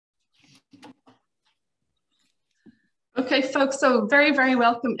Okay, folks, so very, very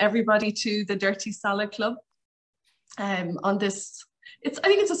welcome everybody to the Dirty Salad Club. On this, I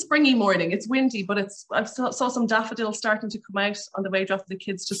think it's a springy morning. It's windy, but I saw some daffodils starting to come out on the way dropping the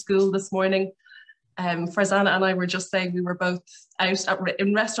kids to school this morning. Farzana and I were just saying we were both out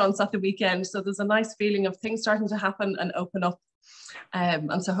in restaurants at the weekend, so there's a nice feeling of things starting to happen and open up.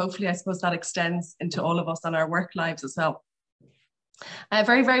 And so hopefully, I suppose that extends into all of us and our work lives as well.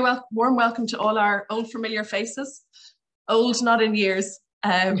 Very, very warm welcome to all our old familiar faces. Old, not in years,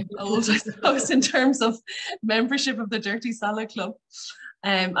 old, I suppose, in terms of membership of the Dirty Salad Club.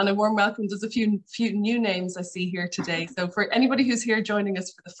 And a warm welcome. There's a few new names I see here today. So for anybody who's here joining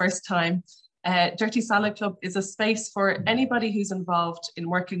us for the first time, Dirty Salad Club is a space for anybody who's involved in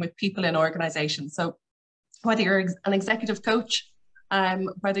working with people in organizations. So whether you're an executive coach,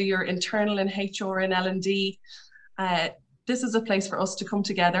 whether you're internal in HR and L&D, this is a place for us to come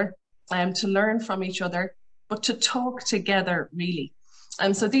together to learn from each other, but to talk together really.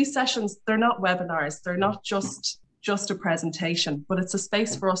 And so these sessions, they're not webinars, they're not just a presentation, but it's a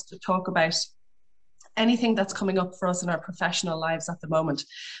space for us to talk about anything that's coming up for us in our professional lives at the moment.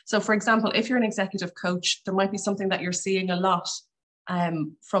 So for example, if you're an executive coach, there might be something that you're seeing a lot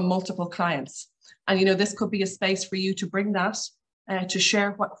from multiple clients. And this could be a space for you to bring that, to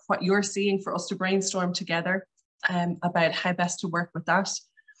share what you're seeing, for us to brainstorm together about how best to work with that.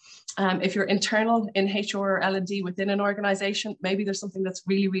 If you're internal in HR or L&D within an organization, maybe there's something that's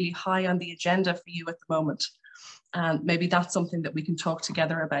really, really high on the agenda for you at the moment. And maybe that's something that we can talk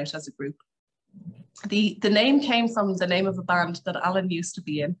together about as a group. The name came from the name of a band that Alan used to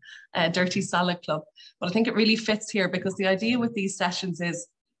be in, Dirty Salad Club. But I think it really fits here because the idea with these sessions is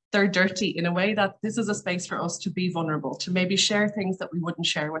they're dirty in a way that this is a space for us to be vulnerable, to maybe share things that we wouldn't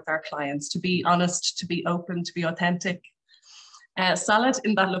share with our clients, to be honest, to be open, to be authentic. Salad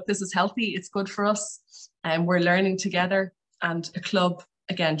in that, look, this is healthy, it's good for us, and we're learning together. And a club,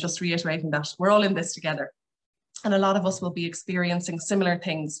 again, just reiterating that we're all in this together. And a lot of us will be experiencing similar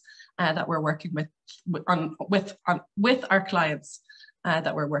things that we're working with our clients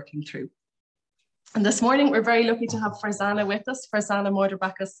that we're working through. And this morning, we're very lucky to have Farzana with us, Farzana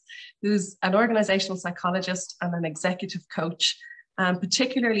Maudarbaccus, who's an organisational psychologist and an executive coach. And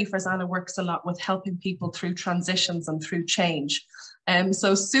particularly, Farzana works a lot with helping people through transitions and through change.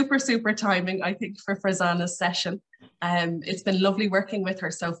 So super, super timing, I think, for Farzana's session. It's been lovely working with her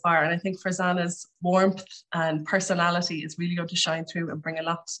so far. And I think Farzana's warmth and personality is really going to shine through and bring a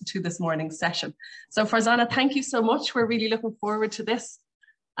lot to this morning's session. So Farzana, thank you so much. We're really looking forward to this.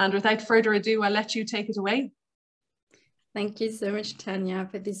 And without further ado, I'll let you take it away. Thank you so much, Tanya,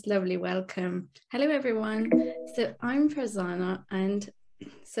 for this lovely welcome. Hello, everyone. So I'm Farzana, and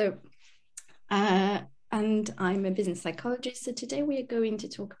I'm a business psychologist. So today we are going to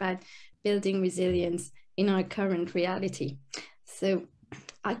talk about building resilience in our current reality. So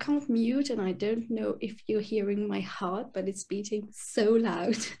I can't mute, and I don't know if you're hearing my heart, but it's beating so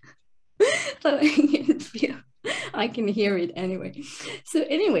loud that I can hear it anyway. So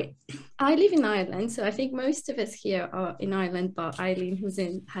anyway, I live in Ireland. So I think most of us here are in Ireland, but Eileen,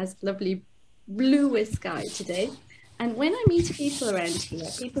 has lovely bluer sky today. And when I meet people around here,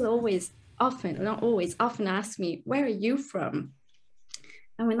 people often ask me, where are you from?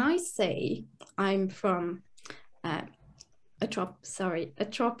 And when I say I'm from a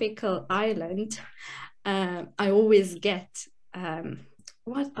tropical island, I always get,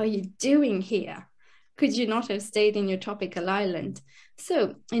 what are you doing here? Could you not have stayed in your tropical island?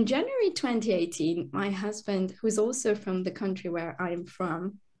 So in January 2018, my husband, who's also from the country where I'm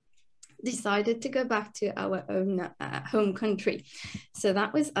from, decided to go back to our own home country. So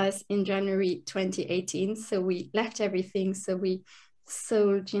that was us in January 2018. So we left everything. So we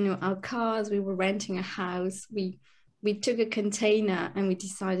sold, our cars, we were renting a house, we took a container and we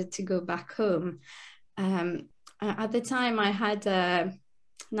decided to go back home. At the time I had a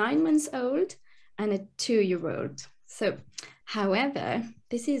 9 months old and a 2-year-old. So, however,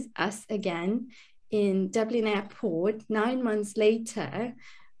 this is us again in Dublin Airport 9 months later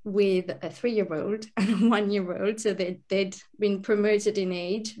with a 3-year-old and a 1-year-old. So they'd been promoted in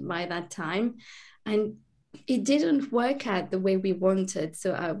age by that time. And it didn't work out the way we wanted.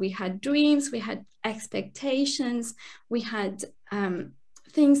 So we had dreams, we had expectations, we had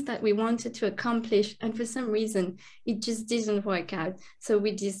things that we wanted to accomplish, and for some reason it just didn't work out. So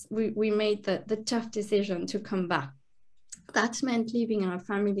we made the tough decision to come back. That meant leaving our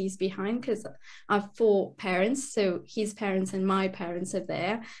families behind, because our 4 parents, so his parents and my parents, are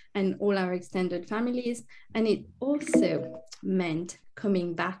there, and all our extended families. And it also meant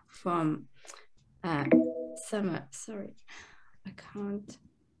coming back from summer. Sorry, I can't.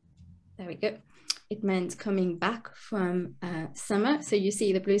 There we go. it meant coming back from summer. So you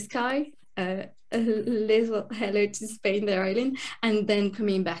see the blue sky, a little hello to Spain there, Eileen, and then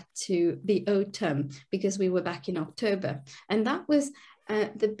coming back to the autumn because we were back in October. And that was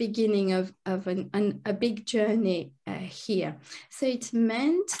the beginning of a big journey here. So it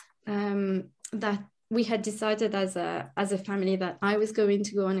meant that we had decided as a family that I was going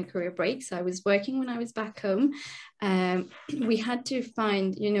to go on a career break. So I was working when I was back home. We had to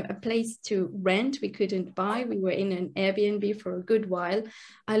find, a place to rent. We couldn't buy. We were in an Airbnb for a good while.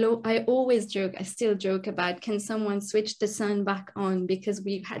 I always joke, I still joke about, can someone switch the sun back on? Because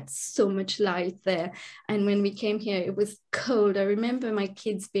we had so much light there. And when we came here, it was cold. I remember my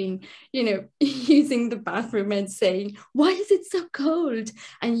kids being, using the bathroom and saying, why is it so cold?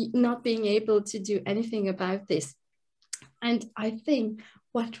 And not being able to do anything about this. And I think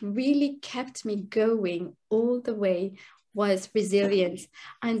what really kept me going all the way was resilience.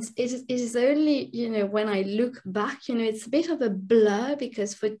 And it is only, when I look back, it's a bit of a blur,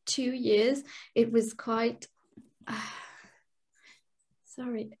 because for 2 years it was quite,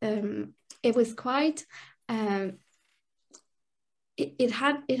 it was quite,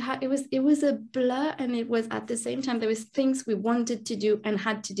 it was a blur, and it was at the same time there was things we wanted to do and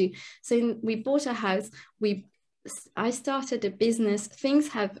had to do. So we bought a house, I started a business, things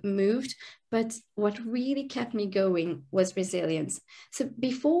have moved, but what really kept me going was resilience. So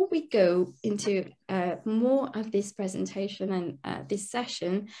before we go into more of this presentation and this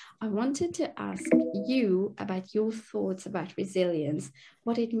session, I wanted to ask you about your thoughts about resilience,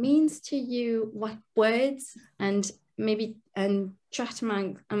 what it means to you, what words, and maybe chat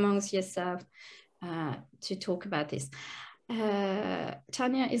amongst yourself to talk about this.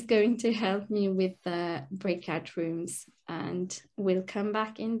 Tanya is going to help me with the breakout rooms, and we'll come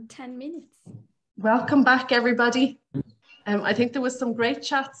back in 10 minutes. Welcome back, everybody. I think there was some great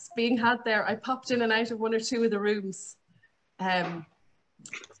chats being had there. I popped in and out of one or two of the rooms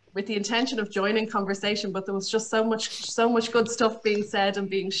with the intention of joining conversation, but there was just so much good stuff being said and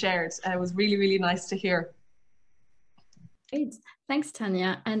being shared. It was really, really nice to hear. Great. Thanks,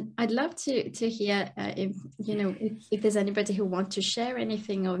 Tanya. And I'd love to hear if there's anybody who wants to share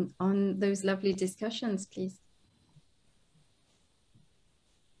anything on those lovely discussions, please.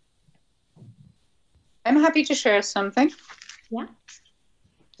 I'm happy to share something. Yeah.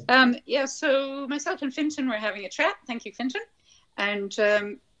 Yeah, so myself and Fintan were having a chat. Thank you, Fintan. And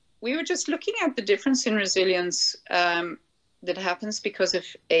we were just looking at the difference in resilience that happens because of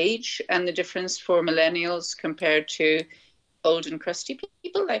age, and the difference for millennials compared to old and crusty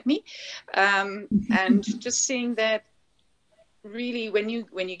people like me, and just seeing that really when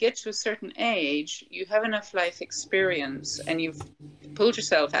you get to a certain age, you have enough life experience and you've pulled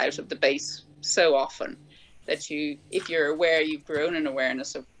yourself out of the base so often that if you're aware, you've grown in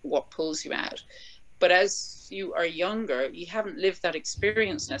awareness of what pulls you out. But as you are younger, you haven't lived that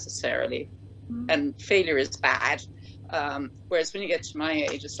experience necessarily, and failure is bad. Whereas when you get to my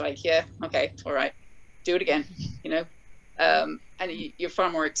age, it's like, yeah, okay, all right, do it again, and you're far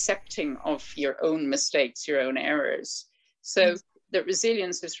more accepting of your own mistakes, your own errors. So the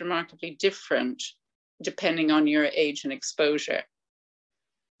resilience is remarkably different depending on your age and exposure.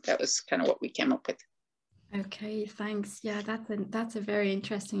 That was kind of what we came up with. Okay, thanks. Yeah, that's a very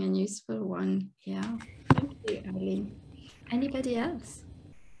interesting and useful one. Yeah, thank you, Eileen. Anybody else?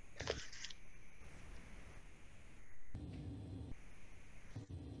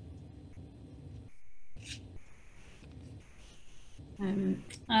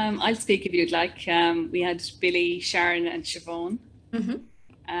 I'll speak if you'd like. We had Billy, Sharon and Siobhan.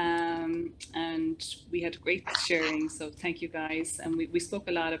 And we had great sharing, so thank you guys. And we spoke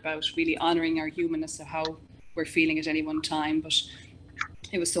a lot about really honouring our humanness of how we're feeling at any one time, but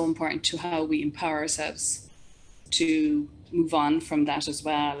it was so important to how we empower ourselves to move on from that as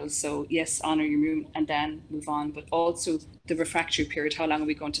well. So yes, honour your room and then move on, but also the refractory period, how long are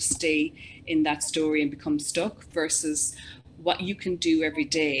we going to stay in that story and become stuck, versus what you can do every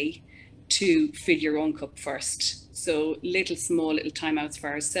day to fill your own cup first. So small little timeouts for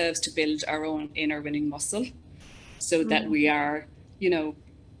ourselves to build our own inner winning muscle, so that we are,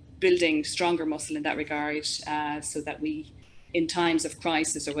 building stronger muscle in that regard, so that we, in times of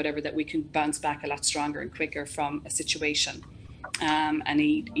crisis or whatever, that we can bounce back a lot stronger and quicker from a situation, and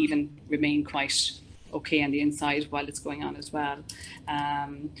even remain quite okay on the inside while it's going on as well.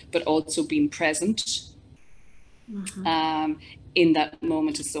 But also being present in that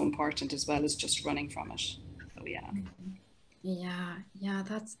moment is so important, as well as just running from it. So yeah,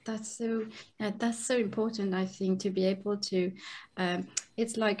 that's so important, I think, to be able to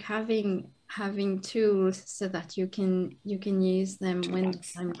it's like having tools so that you can use them when the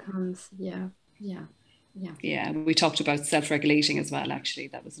time comes. Yeah. Yeah, we talked about self-regulating as well, actually.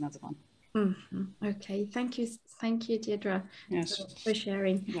 That was another one. Okay, thank you, Deirdre, Yes. for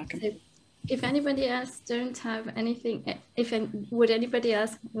sharing. You're welcome. So if anybody else don't have anything, would anybody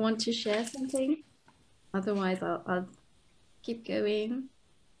else want to share something? Otherwise, I'll keep going.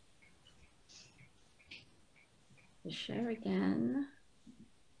 Share again.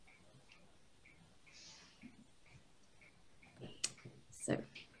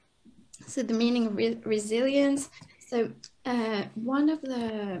 So the meaning of resilience. So one of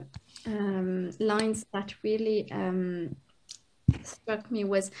the lines that really struck me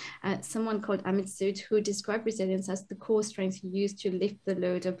was someone called Amit Sood, who described resilience as the core strength you use to lift the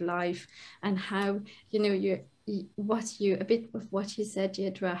load of life, and how, you know, a bit of what you said,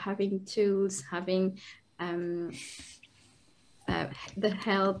 Deirdre, having tools, having the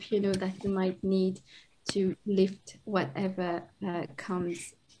help, you know, that you might need to lift whatever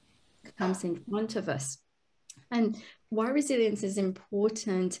comes in front of us. And why resilience is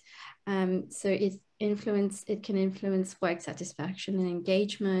important. So it can influence work satisfaction and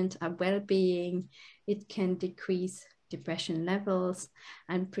engagement, our well-being. It can decrease depression levels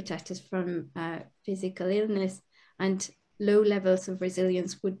and protect us from physical illness. And low levels of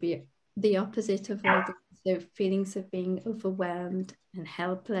resilience would be the opposite of all this. So feelings of being overwhelmed and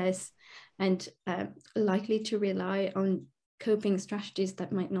helpless, and likely to rely on coping strategies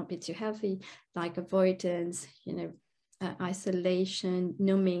that might not be too healthy, like avoidance, you know, isolation,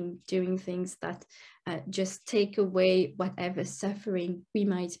 numbing, doing things that just take away whatever suffering we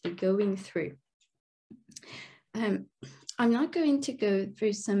might be going through. I'm not going to go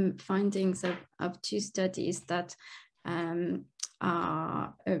through some findings of two studies that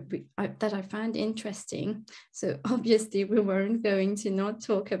that I found interesting. So obviously we weren't going to not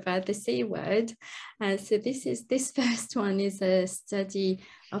talk about the C word. So this first one is a study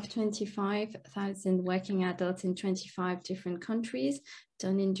of 25,000 working adults in 25 different countries,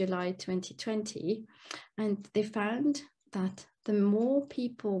 done in July 2020. And they found that the more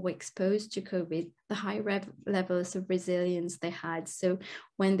people were exposed to COVID, the higher levels of resilience they had. So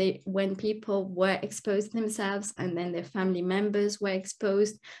when people were exposed themselves and then their family members were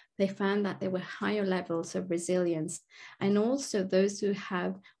exposed, they found that there were higher levels of resilience. And also those who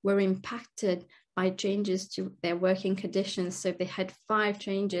were impacted by changes to their working conditions. So they had 5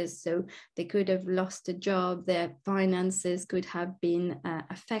 changes. So they could have lost a job, their finances could have been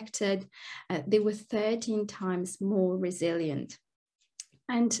affected. They were 13 times more resilient.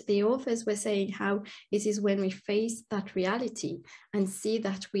 And the authors were saying how it is when we face that reality and see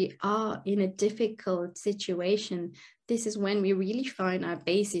that we are in a difficult situation, this is when we really find our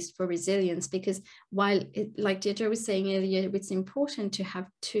basis for resilience. Because while, like Deirdre was saying earlier, it's important to have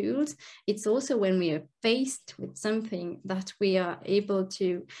tools, it's also when we are faced with something that we are able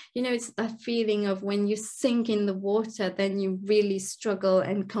to, you know, it's that feeling of when you sink in the water, then you really struggle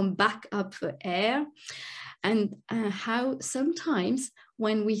and come back up for air. And how sometimes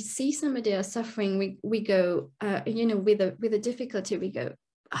when we see somebody else suffering, we go, you know, with a difficulty, we go,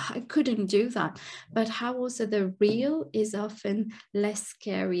 I couldn't do that. But how also the real is often less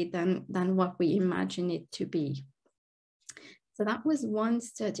scary than what we imagine it to be. So that was one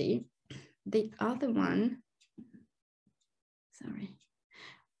study. The other one,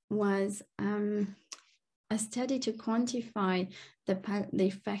 was a study to quantify the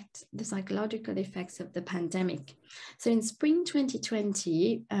psychological effects of the pandemic. So in spring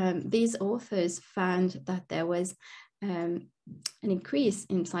 2020, these authors found that there was an increase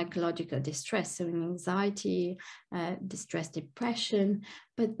in psychological distress, so in anxiety, distress, depression.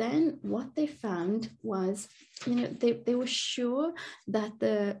 But then what they found was, you know, they were sure that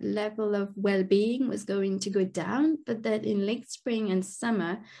the level of well-being was going to go down, but that in late spring and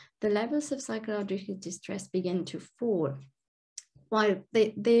summer, the levels of psychological distress began to fall. While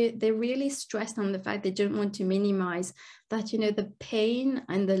they really stressed on the fact they don't want to minimize that, you know, the pain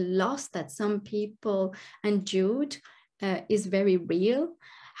and the loss that some people endured is very real.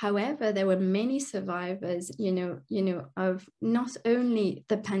 However, there were many survivors, you know, of not only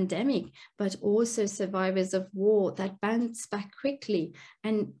the pandemic, but also survivors of war that bounced back quickly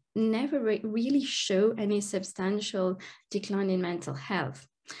and never really show any substantial decline in mental health.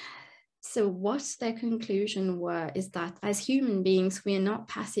 So what their conclusion is that as human beings, we are not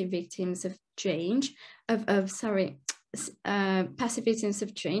passive victims of change, passive victims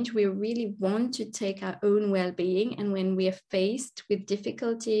of change. We really want to take our own well-being, and when we are faced with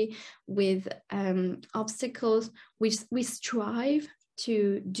difficulty, with obstacles, we strive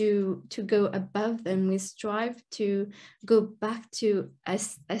to go above them. We strive to go back to a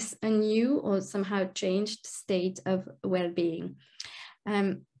new or somehow changed state of well-being.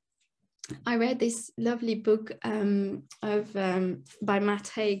 I read this lovely book by Matt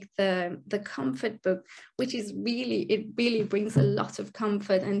Haig, the Comfort book, which is it really brings a lot of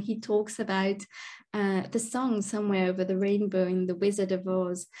comfort. And he talks about the song Somewhere Over the Rainbow in The Wizard of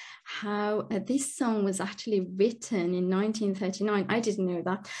Oz, how this song was actually written in 1939. I didn't know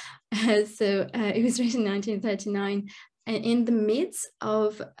that. So it was written in 1939. In the midst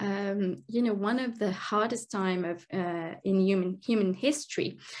of, one of the hardest time in human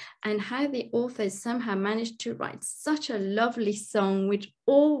history, and how the authors somehow managed to write such a lovely song, which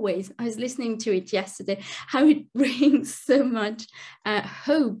always, I was listening to it yesterday, how it brings so much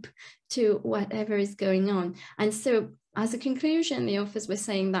hope to whatever is going on. And so as a conclusion, the authors were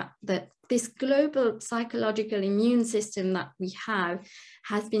saying that this global psychological immune system that we have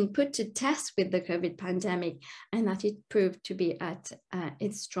has been put to test with the COVID pandemic, and that it proved to be at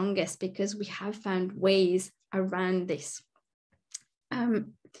its strongest because we have found ways around this.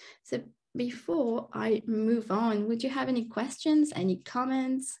 So before I move on, would you have any questions, any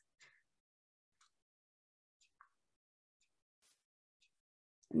comments?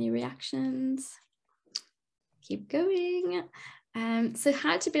 Any reactions? Keep going. So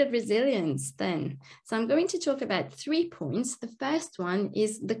how to build resilience then? So I'm going to talk about 3 points. The first one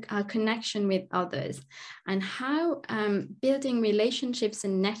is our connection with others, and how building relationships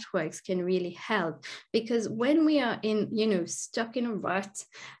and networks can really help. Because when we are stuck in a rut,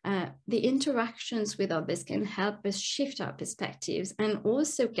 the interactions with others can help us shift our perspectives and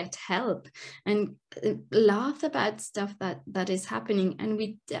also get help and laugh about stuff that is happening. And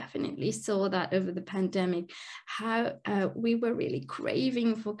we definitely saw that over the pandemic, how we were really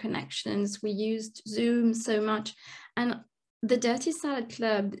craving for connections. We used Zoom so much, and the Dirty Salad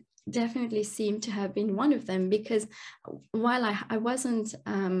Club definitely seemed to have been one of them, because while I wasn't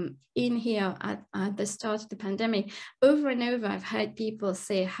in here at the start of the pandemic, over and over I've heard people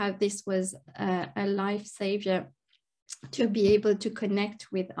say how this was a lifesaver to be able to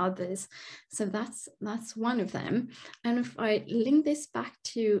connect with others. So that's one of them. And if I link this back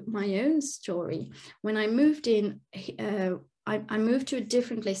to my own story, when I moved in, I moved to a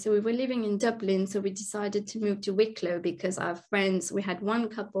different place. So we were living in Dublin, so we decided to move to Wicklow because our friends, we had one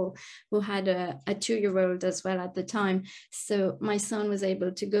couple who had a 2-year-old as well at the time. So my son was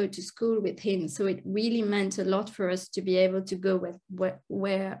able to go to school with him. So it really meant a lot for us to be able to go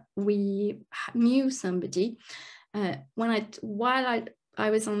where we knew somebody. While I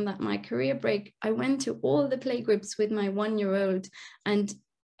was on my career break, I went to all the playgroups with my 1-year-old, and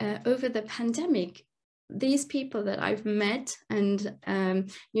over the pandemic, these people that I've met and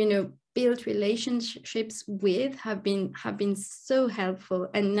built relationships with have been so helpful,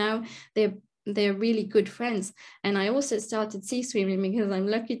 and now they're really good friends. And I also started sea swimming because I'm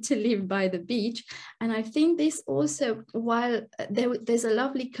lucky to live by the beach. And I think this also, while there's a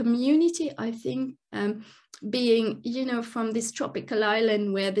lovely community, I think being, from this tropical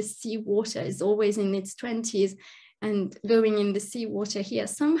island where the seawater is always in its 20s, and going in the seawater here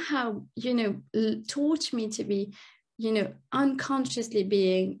somehow, taught me to be, unconsciously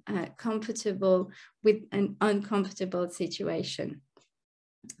being comfortable with an uncomfortable situation.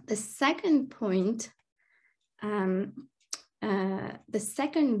 The second point, the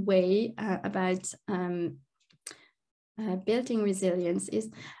second way about building resilience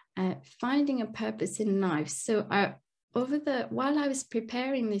is finding a purpose in life. So while I was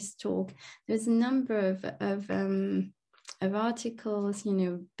preparing this talk, there's a number of articles,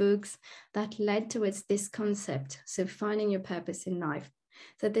 books that led towards this concept. So finding your purpose in life.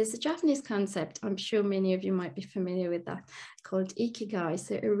 So there's a Japanese concept, I'm sure many of you might be familiar with that, called ikigai,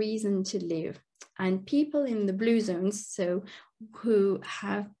 so a reason to live. And people in the blue zones, so who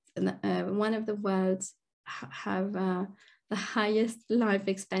have one of the world's have the highest life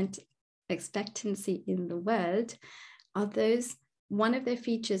expectancy in the world, are those, one of their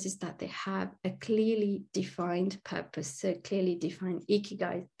features is that they have a clearly defined purpose, so clearly defined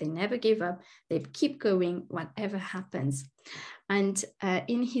ikigai. They never give up, they keep going whatever happens. And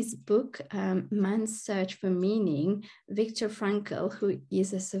in his book, Man's Search for Meaning, Viktor Frankl, who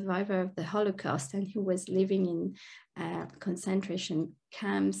is a survivor of the Holocaust and who was living in concentration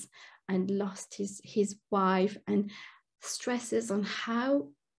camps and lost his wife, and stresses on how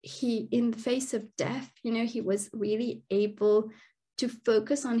he, in the face of death, he was really able to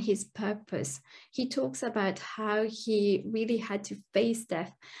focus on his purpose. He talks about how he really had to face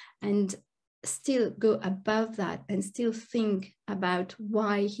death and still go above that and still think about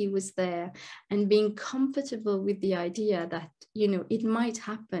why he was there, and being comfortable with the idea that, it might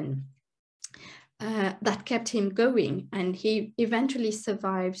happen. That kept him going, and he eventually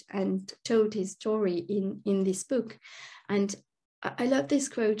survived and told his story in this book. And I love this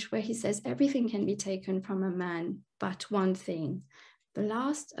quote where he says, everything can be taken from a man, but one thing, the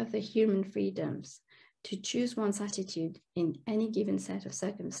last of the human freedoms, to choose one's attitude in any given set of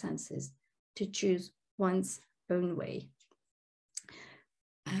circumstances, to choose one's own way.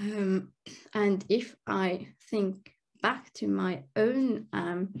 And if I think back to my own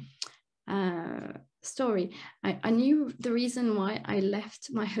story, I knew the reason why I left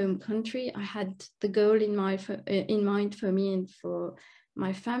my home country. I had the goal in mind for me and for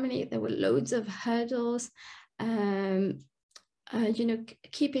my family. There were loads of hurdles, you know,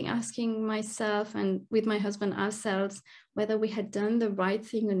 keeping asking myself and with my husband ourselves whether we had done the right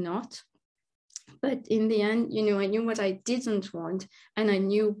thing or not. But in the end, you know, I knew what I didn't want, and I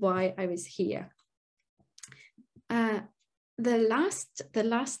knew why I was here. The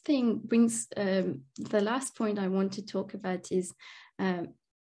last thing brings the last point I want to talk about is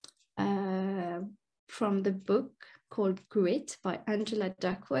from the book called Grit by Angela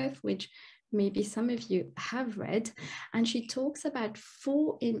Duckworth, which maybe some of you have read, and she talks about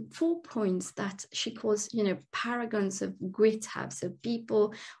four points that she calls, you know, paragons of grit have. So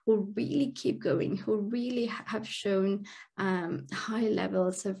people who really keep going, who really have shown high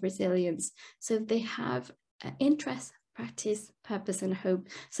levels of resilience. So they have interest, practice, purpose, and hope.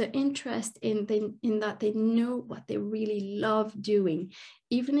 So interest in that they know what they really love doing,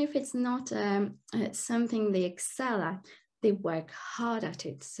 even if it's not something they excel at. They work hard at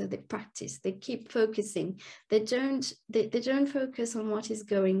it, so they practice, they keep focusing. They don't focus on what is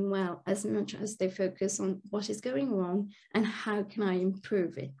going well as much as they focus on what is going wrong and how can I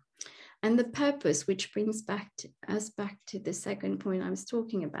improve it. And the purpose, which brings us back to the second point I was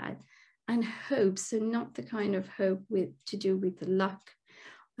talking about, and hope. So not the kind of hope to do with luck,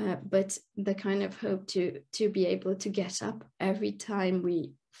 but the kind of hope to be able to get up every time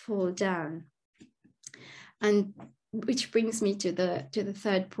we fall down. And which brings me to the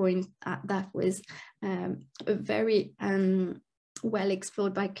third point that was very well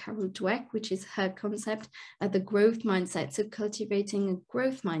explored by Carol Dweck, which is her concept of the growth mindset. So cultivating a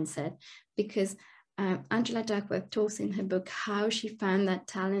growth mindset, because Angela Duckworth talks in her book how she found that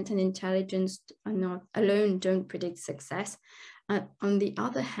talent and intelligence are not alone don't predict success. On the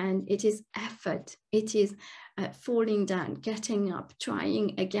other hand, it is effort. It is falling down, getting up,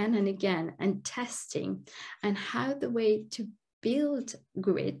 trying again and again, and testing. And how the way to build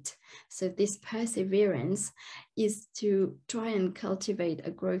grit, so this perseverance, is to try and cultivate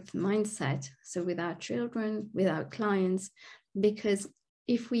a growth mindset. So with our children, with our clients, because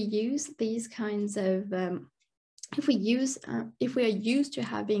if we use these kinds of if we are used to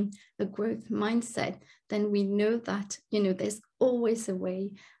having a growth mindset, then we know that, you know, there's always a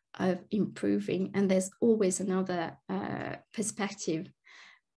way of improving, and there's always another perspective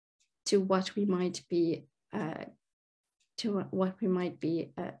to what we might be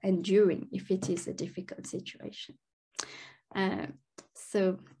enduring if it is a difficult situation.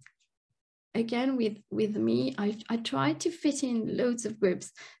 So again, with me, I try to fit in loads of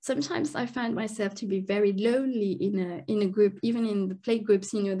groups. Sometimes I found myself to be very lonely in a group, even in the play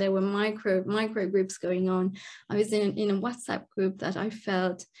groups. You know, there were micro groups going on. I was in a WhatsApp group that I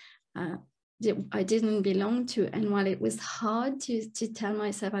felt I didn't belong to, and while it was hard to tell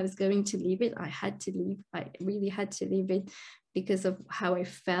myself I was going to leave it, I had to leave. I really had to leave it because of how I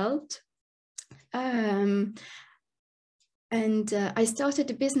felt. And I started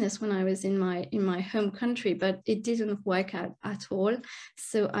a business when I was in my home country, but it didn't work out at all.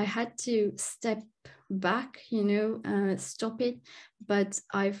 So I had to step back, you know, stop it. But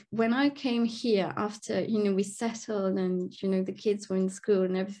when I came here after, you know, we settled and, you know, the kids were in school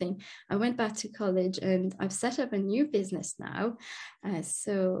and everything, I went back to college and I've set up a new business now.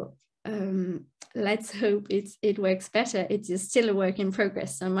 Let's hope it works better. It is still a work in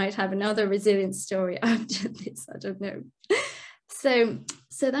progress. I might have another resilience story after this, I don't know. So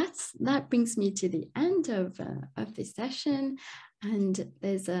that brings me to the end of this session, and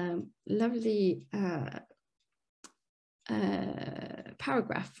there's a lovely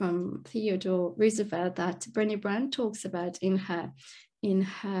paragraph from Theodore Roosevelt that Brené Brown talks about in her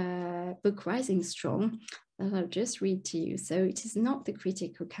book Rising Strong, that I'll just read to you. So it is not the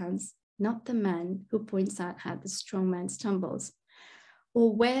critic who counts, not the man who points out how the strong man stumbles,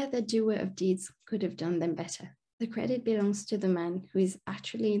 or where the doer of deeds could have done them better. The credit belongs to the man who is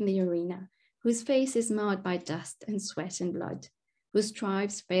actually in the arena, whose face is marred by dust and sweat and blood, who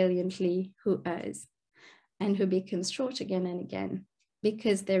strives valiantly, who errs, and who becomes short again and again,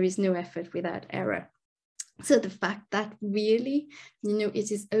 because there is no effort without error. So the fact that really, you know,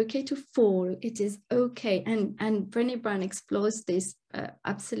 it is okay to fall, it is okay. And Brené Brown explores this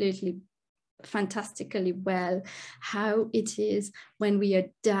absolutely fantastically well how it is when we are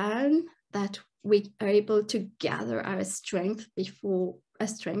down that we are able to gather our strength before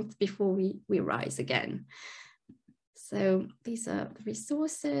we rise again. So these are the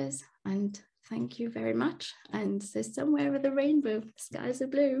resources, and thank you very much. And so somewhere over the rainbow, the skies are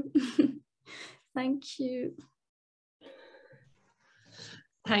blue. Thank you.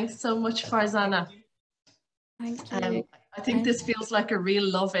 Thanks so much, Farzana. Thank you. I think this feels like a real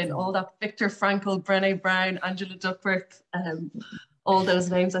love-in, all that Viktor Frankl, Brené Brown, Angela Duckworth, all those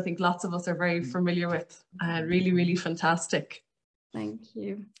names I think lots of us are very familiar with. Really, really fantastic. Thank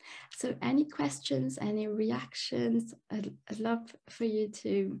you. So any questions, any reactions? I'd love for you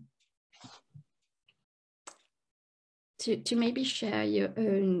to maybe share your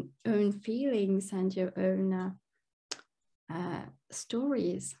own feelings and your own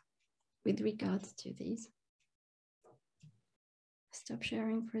stories with regards to these. Stop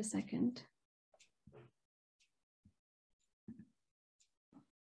sharing for a second.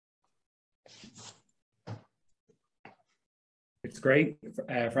 It's great,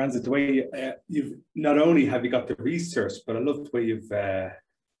 Franza, the way you've not only have you got the research, but I love the way you've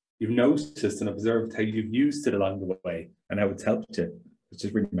noticed and observed how you've used it along the way and how it's helped you, which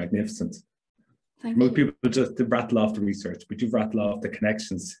is really magnificent. Most people just rattle off the research, but you've rattled off the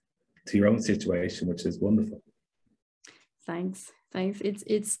connections to your own situation, which is wonderful. Thanks.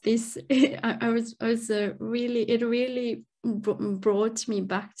 It's this. I was really. It really brought me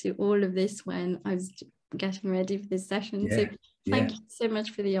back to all of this when I was getting ready for this session. Yeah, so thank you so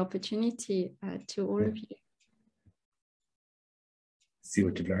much for the opportunity to all of you. See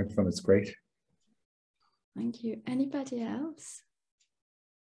what you've learned from it's great. Thank you. Anybody else?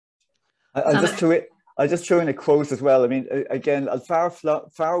 I'll just throw in a quote as well. I mean, again, far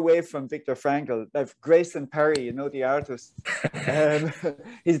away from Viktor Frankl, Grayson Perry, you know, the artist.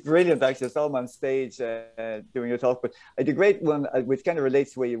 He's brilliant, actually. I saw him on stage doing a talk. But I did a great one, which kind of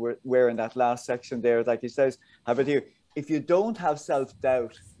relates to where you were in that last section there. Like he says, how about you? If you don't have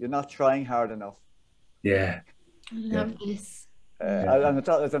self-doubt, you're not trying hard enough. Yeah. I love this. And I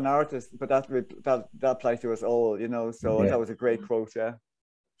thought as an artist, but that applies to us all, you know. So that was a great quote, yeah.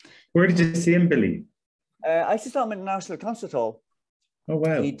 Where did you see him, Billy? I just saw him in the National Concert Hall. Oh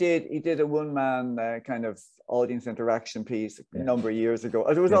wow! He did a one-man kind of audience interaction piece a number of years ago.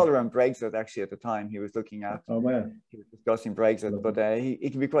 It was all around Brexit actually at the time. He was looking at. Oh wow! He was discussing Brexit, but he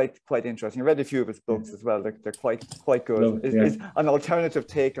can be quite interesting. I read a few of his books as well. They're quite good. It's an alternative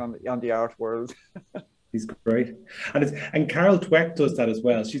take on the art world. He's great, and Carol Dweck does that as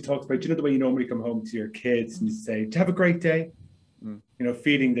well. She talks about, you know, the way you normally come home to your kids and you say, "Do you have a great day?" You know,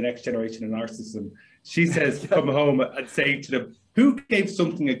 feeding the next generation of narcissism. She says, come home and say to them, who gave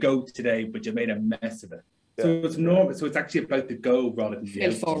something a go today, but you made a mess of it? Yeah. So it's normal. So it's actually about the go rather than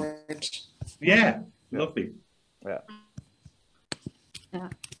the forward. Yeah, lovely. Yeah.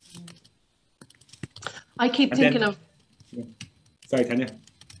 I keep thinking of. Sorry, Tanya.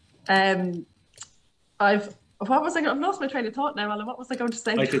 I've lost my train of thought now, Alan. What was I going to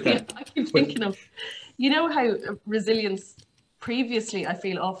say? I did that. I keep thinking of, you know how resilience previously, I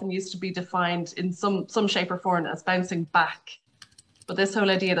feel, often used to be defined in some shape or form as bouncing back, but this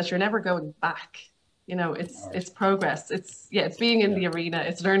whole idea that you're never going back, you know, it's progress. It's being in the arena.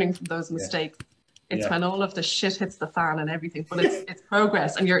 It's learning from those mistakes. It's when all of the shit hits the fan and everything, but it's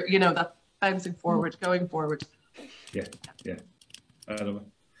progress, and you're, you know, that bouncing forward, going forward. Yeah. I love it.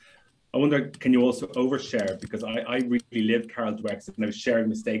 I wonder, can you also overshare? Because I really lived Carol Dweck's, and I was sharing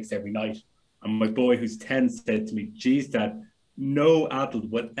mistakes every night. And my boy, who's 10, said to me, "Geez, Dad, no adult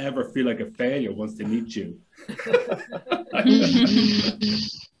would ever feel like a failure once they meet you."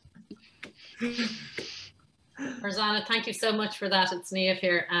 Farzana, thank you so much for that. It's Niamh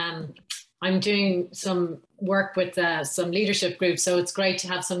here. I'm doing some work with some leadership groups, so it's great to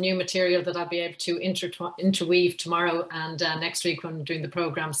have some new material that I'll be able to interweave tomorrow and next week when I'm doing the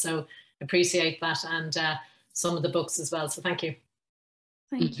program. So appreciate that, and some of the books as well. So thank you.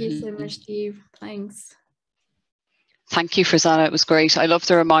 Thank you so much, Steve. Thanks. Thank you, Farzana. It was great. I love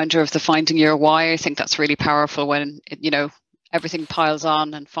the reminder of the finding your why. I think that's really powerful when, you know, everything piles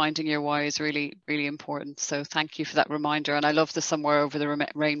on, and finding your why is really, really important. So thank you for that reminder. And I love the Somewhere Over the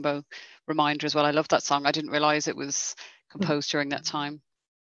Rainbow reminder as well. I love that song. I didn't realize it was composed during that time.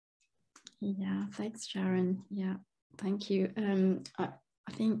 Yeah, thanks, Sharon. Yeah, thank you.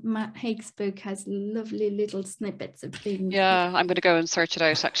 I think Matt Haig's book has lovely little snippets of things. Yeah, I'm going to go and search it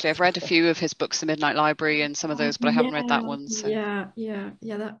out. Actually, I've read a few of his books, The Midnight Library, and some of those, but I haven't read that one. So. Yeah.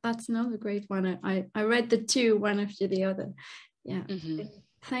 That's another great one. I read the two, one after the other. Yeah.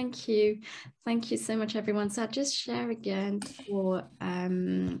 Thank you so much, everyone. So I'll just share again for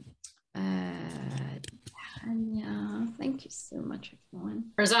Tanya, thank you so much, everyone.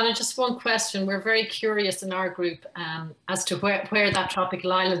 Farzana, just one question. We're very curious in our group as to where that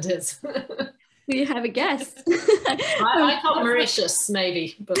tropical island is. Do you have a guess? I thought Mauritius,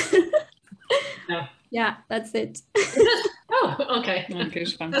 maybe. But, no. Yeah, that's it. Oh, okay. Okay,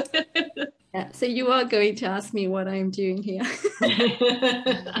 fine. Yeah, so you are going to ask me what I'm doing here.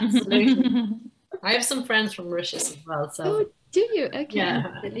 Absolutely. I have some friends from Mauritius as well. So. Oh, do you? Okay.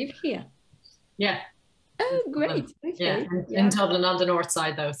 Yeah. They live here. Yeah. Oh, great. Okay. Yeah, in Dublin on the north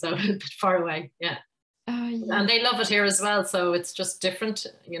side though, so a bit far away. Yeah. Yeah. And they love it here as well, so it's just different,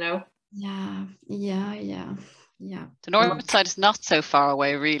 you know. Yeah. The north side is not so far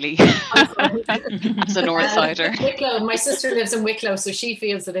away, really. As a north sider. Wicklow. My sister lives in Wicklow, so she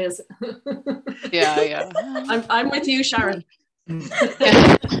feels it is. Yeah. I'm with you, Sharon.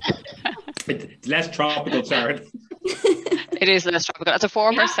 It's less tropical, Sharon. It is less tropical. As a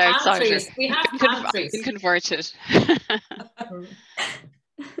former south sider, we have palm trees. Converted.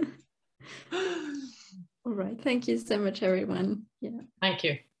 All right. Thank you so much, everyone. Yeah. Thank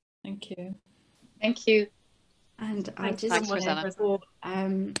you. Thank you. Thank you. And I just Thanks, for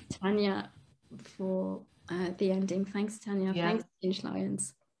Tanya for the ending. Thanks, Tanya. Yeah. Thanks, Change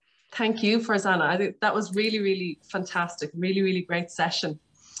Lions. Thank you, Farzana. I think that was really, really fantastic. Really, really great session.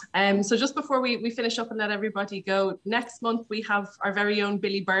 So just before we finish up and let everybody go, next month we have our very own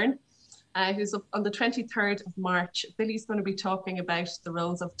Billy Byrne, who's up on the 23rd of March. Billy's going to be talking about the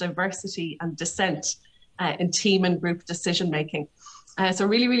roles of diversity and dissent in team and group decision making. So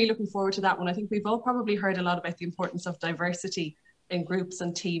really, really looking forward to that one. I think we've all probably heard a lot about the importance of diversity in groups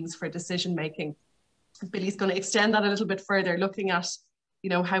and teams for decision making. Billy's going to extend that a little bit further, looking at, you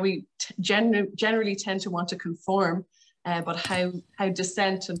know, how we generally tend to want to conform, but how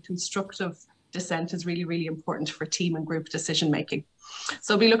dissent and constructive dissent is really, really important for team and group decision making.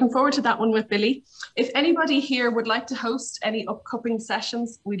 So I'll be looking forward to that one with Billy. If anybody here would like to host any upcoming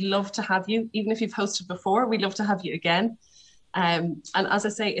sessions, we'd love to have you. Even if you've hosted before, we'd love to have you again. And as I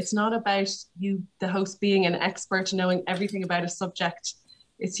say, it's not about you, the host, being an expert, knowing everything about a subject.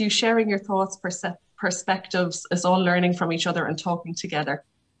 It's you sharing your thoughts, perspectives, us all learning from each other and talking together.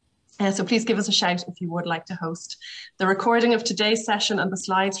 So please give us a shout if you would like to host. The recording of today's session and the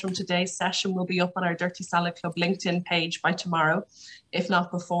slides from today's session will be up on our Dirty Salad Club LinkedIn page by tomorrow, if not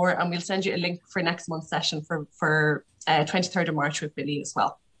before, and we'll send you a link for next month's session for 23rd of March with Billy as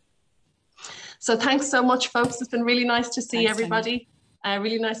well. So thanks so much, folks. It's been really nice to see everybody.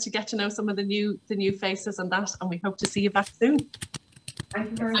 Really nice to get to know some of the new faces and that, and we hope to see you back soon.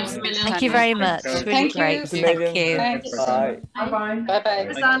 Thank you very much. Really great. Thank you. Bye. Bye-bye.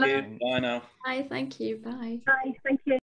 Bye now. Bye. Thank you. Bye. Bye. Thank you.